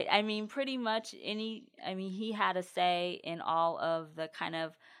own right. Right. I mean, pretty much he had a say in all of the kind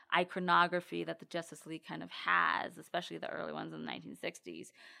of iconography that the Justice League kind of has, especially the early ones in the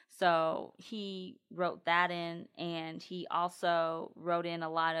 1960s. So he wrote that in, and he also wrote in a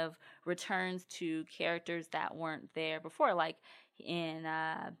lot of returns to characters that weren't there before, like in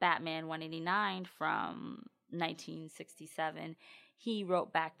Batman 189 from 1967. He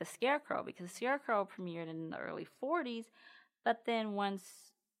wrote back the Scarecrow because the Scarecrow premiered in the early 40s, but then once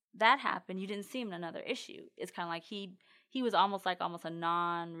that happened, you didn't see him in another issue. It's kind of like he was almost a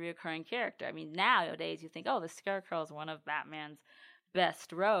non-reoccurring character. I mean, nowadays you think, oh, the Scarecrow is one of Batman's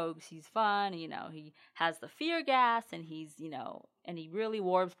best rogues. He's fun, he has the fear gas, and he's, and he really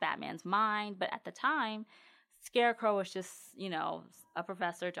warps Batman's mind. But at the time, Scarecrow was just, a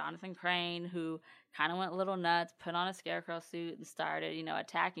professor, Jonathan Crane, who kind of went a little nuts, put on a Scarecrow suit and started,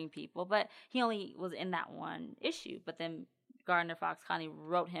 attacking people. But he only was in that one issue. But then Gardner Fox Conley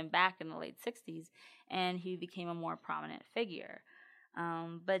wrote him back in the late 60s, and he became a more prominent figure.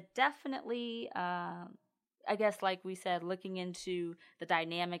 But definitely, I guess, like we said, looking into the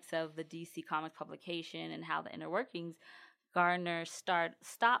dynamics of the DC Comics publication and how the inner workings, Gardner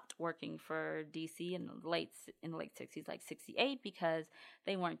stopped working for DC in the late 60s, like 68, because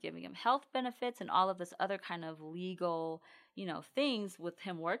they weren't giving him health benefits and all of this other kind of legal, things with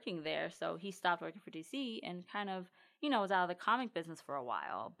him working there. So he stopped working for DC and kind of, was out of the comic business for a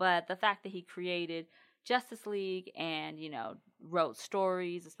while. But the fact that he created Justice League and, wrote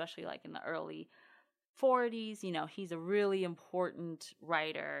stories, especially like in the early 40s, he's a really important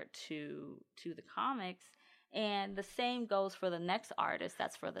writer to the comics. And the same goes for the next artist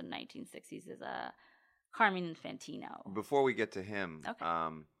that's for the 1960s is Carmine Infantino. Before we get to him, okay.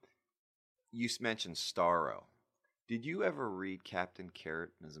 You mentioned Starro. Did you ever read Captain Carrot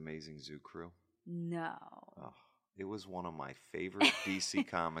and His Amazing Zoo Crew? No. Oh, it was one of my favorite DC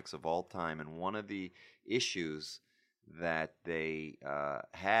comics of all time, and one of the issues that they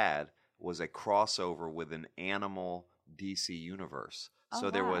had was a crossover with an animal DC universe. So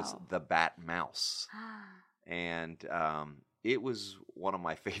there was the Bat Mouse. And it was one of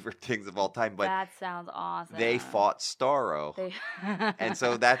my favorite things of all time. But that sounds awesome. They fought Starro. And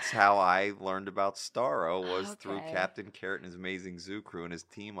so that's how I learned about Starro was through Captain Carrot and His Amazing Zoo Crew and his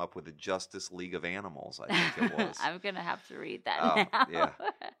team up with the Justice League of Animals, I think it was. I'm going to have to read that now. Yeah.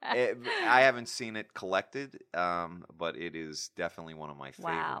 I haven't seen it collected, but it is definitely one of my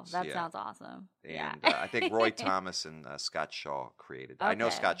favorites. Wow, that sounds awesome. And I think Roy Thomas and Scott Shaw created it. I know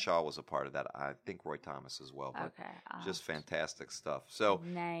Scott Shaw was a part of that. I think Roy Thomas as well. But just fantastic stuff. So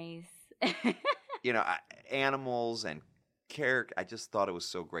nice. Animals and character. I just thought it was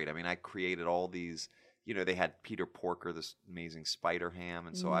so great. I mean, I created all these. They had Peter Porker, this amazing Spider Ham,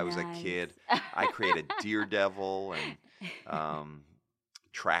 and so I was a kid. I created Daredevil and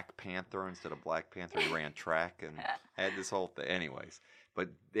Track Panther instead of Black Panther. He ran track, and I had this whole thing. Anyways, But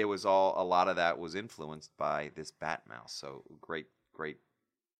there was a lot of that was influenced by this Bat Mouse. So great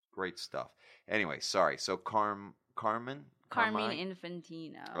stuff. Anyway, sorry. So Carmine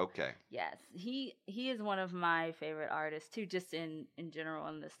Infantino. Okay. Yes, he is one of my favorite artists too, just in general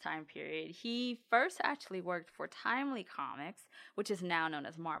in this time period. He first actually worked for Timely Comics, which is now known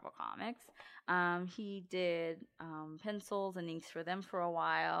as Marvel Comics. He did pencils and inks for them for a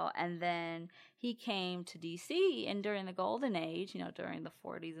while, and then he came to DC, and during the Golden Age, during the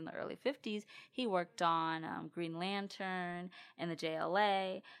 40s and the early 50s, he worked on Green Lantern and the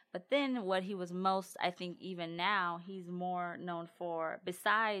JLA. But then what he was most, I think even now, he's more known for,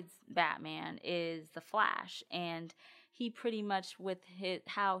 besides Batman, is The Flash. And he pretty much, with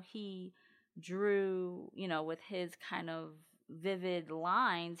how he drew, with his kind of vivid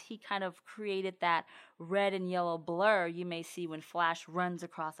lines, he kind of created that red and yellow blur you may see when Flash runs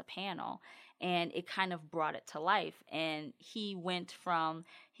across a panel, and it kind of brought it to life. And he was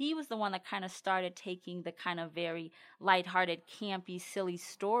the one that kind of started taking the kind of very lighthearted, campy, silly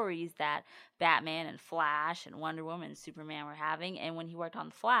stories that Batman and Flash and Wonder Woman and Superman were having, and when he worked on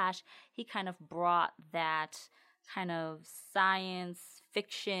Flash, he kind of brought that kind of science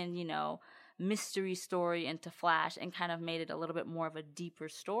fiction, mystery story into Flash and kind of made it a little bit more of a deeper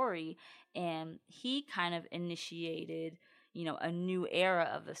story. And he kind of initiated, a new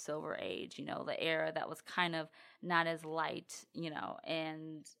era of the Silver Age, the era that was kind of not as light,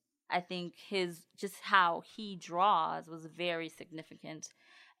 and I think just how he draws was very significant,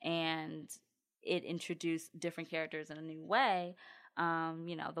 and it introduced different characters in a new way.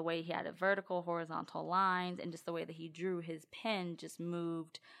 The way he had a vertical, horizontal lines, and just the way that he drew his pen just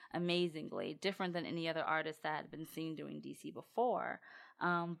moved amazingly, different than any other artist that had been seen doing DC before.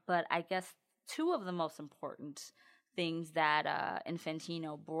 But I guess two of the most important things that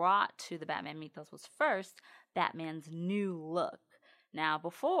Infantino brought to the Batman mythos was first, Batman's new look. Now,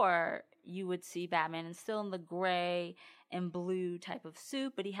 before, you would see Batman still in the gray and blue type of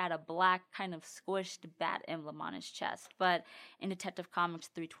suit, but he had a black kind of squished bat emblem on his chest. But in Detective Comics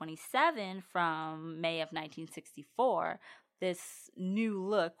 327 from May of 1964, this new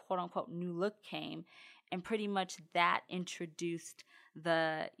look, quote-unquote new look, came, and pretty much that introduced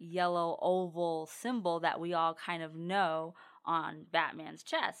the yellow oval symbol that we all kind of know on Batman's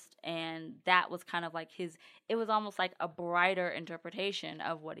chest. And that was kind of like it was almost like a brighter interpretation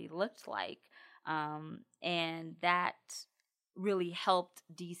of what he looked like. And that really helped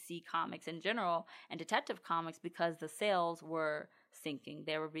DC Comics in general and Detective Comics because the sales were sinking.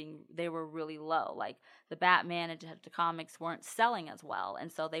 They were really low. Like the Batman and Detective Comics weren't selling as well. And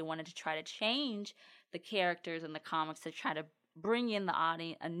so they wanted to try to change the characters in the comics to try to bring in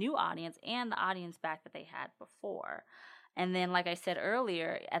a new audience and the audience back that they had before. And then, like I said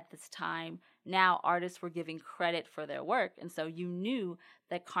earlier, at this time, now artists were giving credit for their work. And so you knew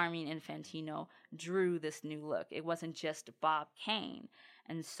that Carmine Infantino drew this new look. It wasn't just Bob Kane.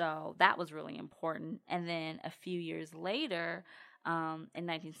 And so that was really important. And then a few years later, in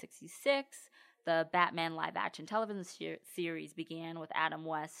 1966, the Batman live-action television series began with Adam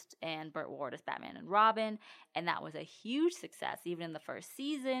West and Burt Ward as Batman and Robin, and that was a huge success. Even in the first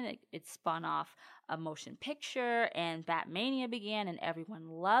season, it spun off a motion picture, and Batmania began, and everyone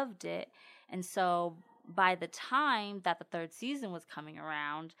loved it. And so by the time that the third season was coming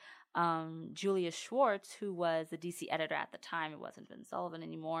around, Julius Schwartz, who was the DC editor at the time, it wasn't Vin Sullivan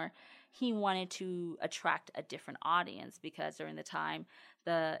anymore, he wanted to attract a different audience because during the time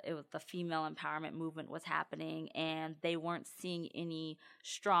the female empowerment movement was happening and they weren't seeing any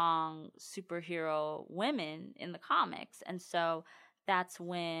strong superhero women in the comics. And so that's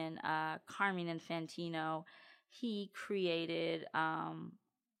when Carmine Infantino, he created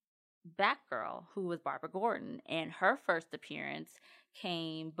Batgirl, who was Barbara Gordon, and her first appearance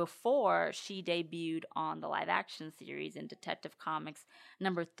came before she debuted on the live-action series in Detective Comics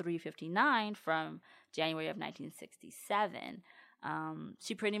number 359 from January of 1967.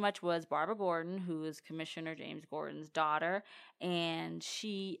 She pretty much was Barbara Gordon, who is Commissioner James Gordon's daughter, and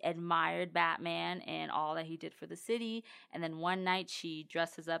she admired Batman and all that he did for the city. And then one night she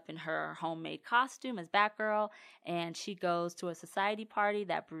dresses up in her homemade costume as Batgirl, and she goes to a society party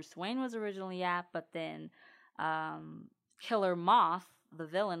that Bruce Wayne was originally at, but then Killer Moth, the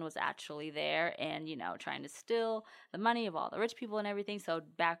villain, was actually there and, trying to steal the money of all the rich people and everything. So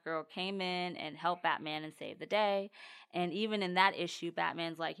Batgirl came in and helped Batman and saved the day. And even in that issue,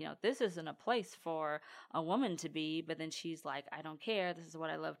 Batman's like, this isn't a place for a woman to be. But then she's like, I don't care. This is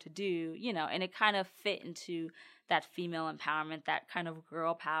what I love to do, and it kind of fit into that female empowerment, that kind of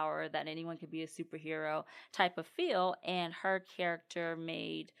girl power, that anyone could be a superhero type of feel. And her character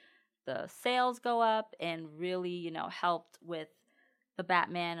made the sales go up and really, helped with the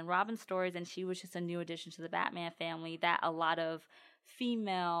Batman and Robin stories, and she was just a new addition to the Batman family that a lot of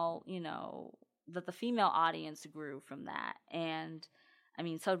female, that the female audience grew from that. And I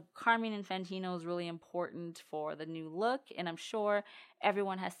mean, so Carmine Infantino is really important for the new look, and I'm sure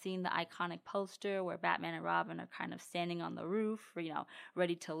everyone has seen the iconic poster where Batman and Robin are kind of standing on the roof,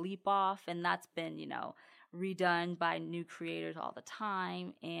 ready to leap off, and that's been, redone by new creators all the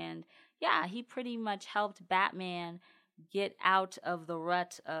time. And yeah, he pretty much helped Batman get out of the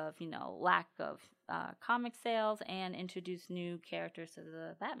rut of, lack of comic sales and introduce new characters to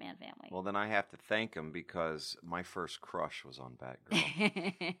the Batman family. Well, then I have to thank him because my first crush was on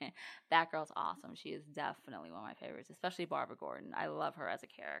Batgirl. Batgirl's awesome. She is definitely one of my favorites, especially Barbara Gordon. I love her as a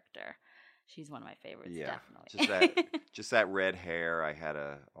character. She's one of my favorites, definitely. Just that red hair. I had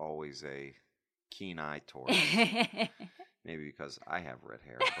always a keen eye towards. Maybe because I have red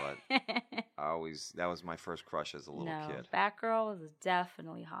hair, but that was my first crush as a little kid. Batgirl was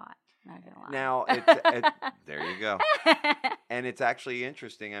definitely hot. Not gonna lie. Now, there you go. And it's actually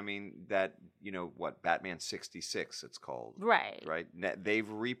interesting. I mean, that, Batman 66, it's called. Right. Right?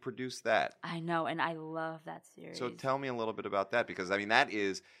 They've reproduced that. I know, and I love that series. So tell me a little bit about that, because, I mean, that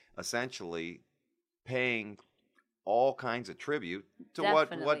is essentially paying all kinds of tribute to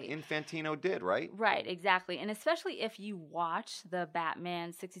what Infantino did, right? Right, exactly. And especially if you watch the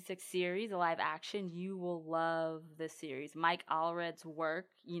Batman 66 series, the live action, you will love this series. Mike Allred's work,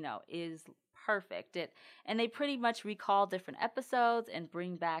 is perfect. And they pretty much recall different episodes and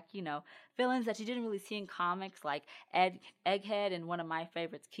bring back, villains that you didn't really see in comics, like Egghead, and one of my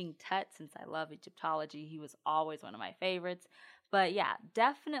favorites, King Tut. Since I love Egyptology, he was always one of my favorites. But yeah,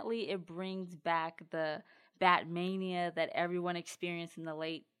 definitely it brings back the Batmania that everyone experienced in the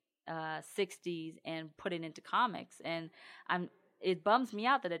late 60s and put it into comics. And it bums me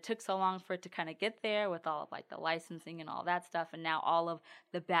out that it took so long for it to kind of get there with all of the licensing and all that stuff. And now all of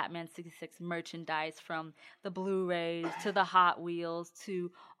the Batman 66 merchandise, from the Blu-rays to the Hot Wheels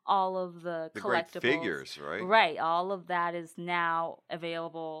to all of the collectibles, great figures, right? Right, all of that is now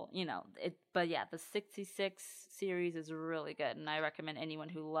available. But yeah, the 66 series is really good, and I recommend anyone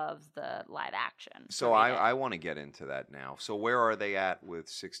who loves the live action. So I want to get into that now. So where are they at with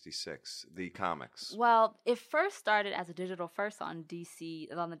 66, the comics? Well, it first started as a digital first on the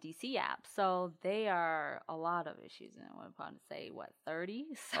DC app. So they are a lot of issues, and I want to say 30.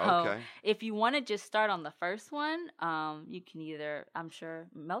 So if you want to just start on the first one, you can either, I'm sure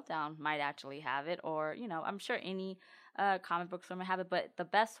Meltdown might actually have it, or I'm sure any comic book store might have it. But the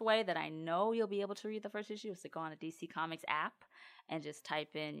best way that I know you'll be able to read the first issue is to go on a DC Comics app and just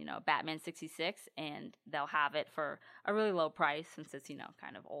type in, Batman 66, and they'll have it for a really low price, since it's,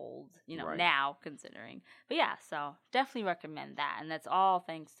 kind of old, right now considering. But yeah, so definitely recommend that. And that's all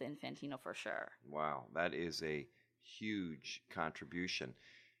thanks to Infantino for sure. Wow, that is a huge contribution.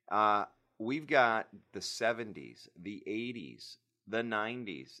 We've got the 70s, the 80s, the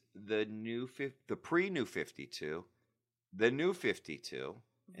 90s, the pre-New 52, the New 52,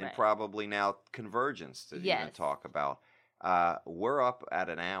 and Right. probably now Convergence to even talk about. We're up at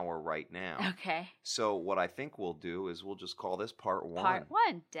an hour right now. Okay. So what I think we'll do is we'll just call this part 1. Part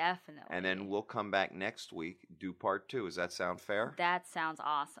 1, definitely. And then we'll come back next week, do part 2. Does that sound fair? That sounds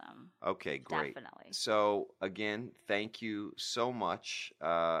awesome. Okay, great. Definitely. So again, thank you so much.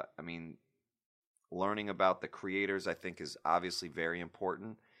 Learning about the creators, I think, is obviously very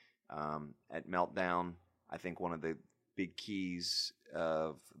important. At Meltdown, I think one of the big keys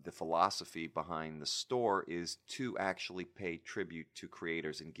of the philosophy behind the store is to actually pay tribute to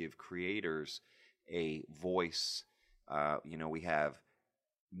creators and give creators a voice. We have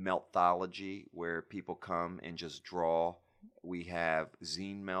Meltology, where people come and just draw. We have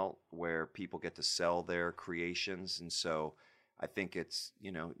Zine Melt, where people get to sell their creations. And so I think it's,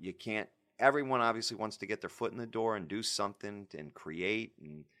 you can't, everyone obviously wants to get their foot in the door and do something and create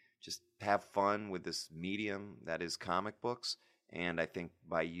and just have fun with this medium that is comic books. And I think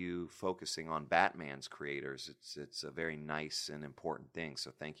by you focusing on Batman's creators, it's a very nice and important thing.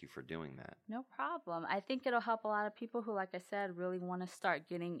 So thank you for doing that. No problem. I think it'll help a lot of people who, like I said, really want to start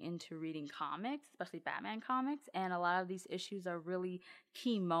getting into reading comics, especially Batman comics. And a lot of these issues are really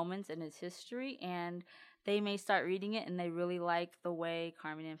key moments in his history, and they may start reading it and they really like the way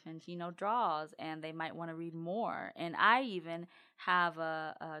Carmine Infantino draws, and they might want to read more. And I even have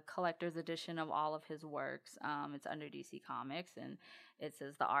a collector's edition of all of his works. It's under DC Comics, and it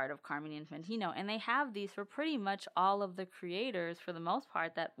says The Art of Carmine Infantino. And they have these for pretty much all of the creators, for the most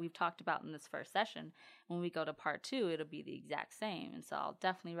part, that we've talked about in this first session. When we go to part 2, it'll be the exact same. And so I'll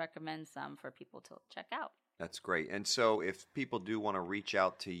definitely recommend some for people to check out. That's great. And so if people do want to reach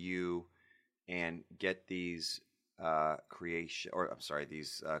out to you and get these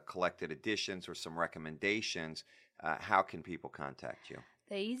these collected editions or some recommendations, how can people contact you?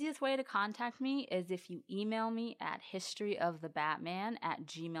 The easiest way to contact me is if you email me at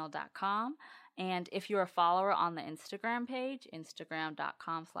historyofthebatman@gmail.com. And if you're a follower on the Instagram page,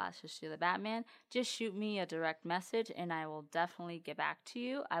 instagram.com/historyofthebatman, just shoot me a direct message and I will definitely get back to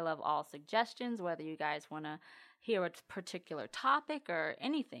you. I love all suggestions, whether you guys want to hear a particular topic or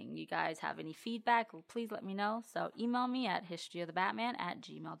anything. You guys have any feedback, please let me know. So email me at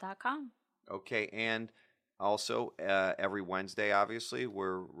historyofthebatman@gmail.com. Okay, and also every Wednesday, obviously,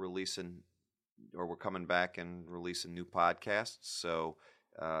 we're coming back and releasing new podcasts. So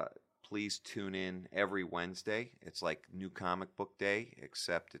please tune in every Wednesday. It's like New Comic Book Day,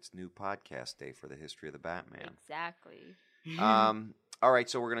 except it's New Podcast Day for the History of the Batman. Exactly. All right,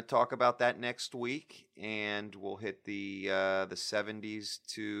 so we're going to talk about that next week, and we'll hit the 70s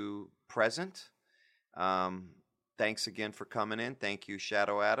to present. Thanks again for coming in. Thank you,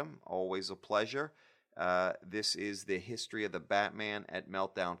 Shadow Adam. Always a pleasure. This is the History of the Batman at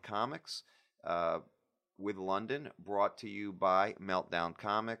Meltdown Comics with London, brought to you by Meltdown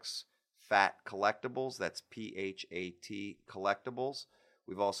Comics, Fat Collectibles, that's PHAT Collectibles.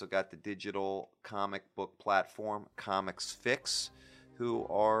 We've also got the digital comic book platform, Comics Fix, who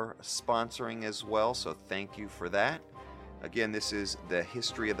are sponsoring as well, so thank you for that. Again, this is the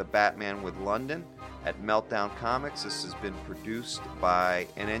History of the Batman with London at Meltdown Comics. This has been produced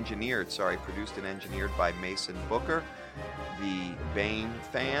and engineered by Mason Booker, the Bane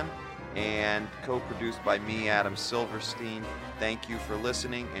fan, and co-produced by me, Adam Silverstein. Thank you for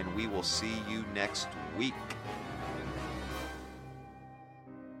listening, and we will see you next week.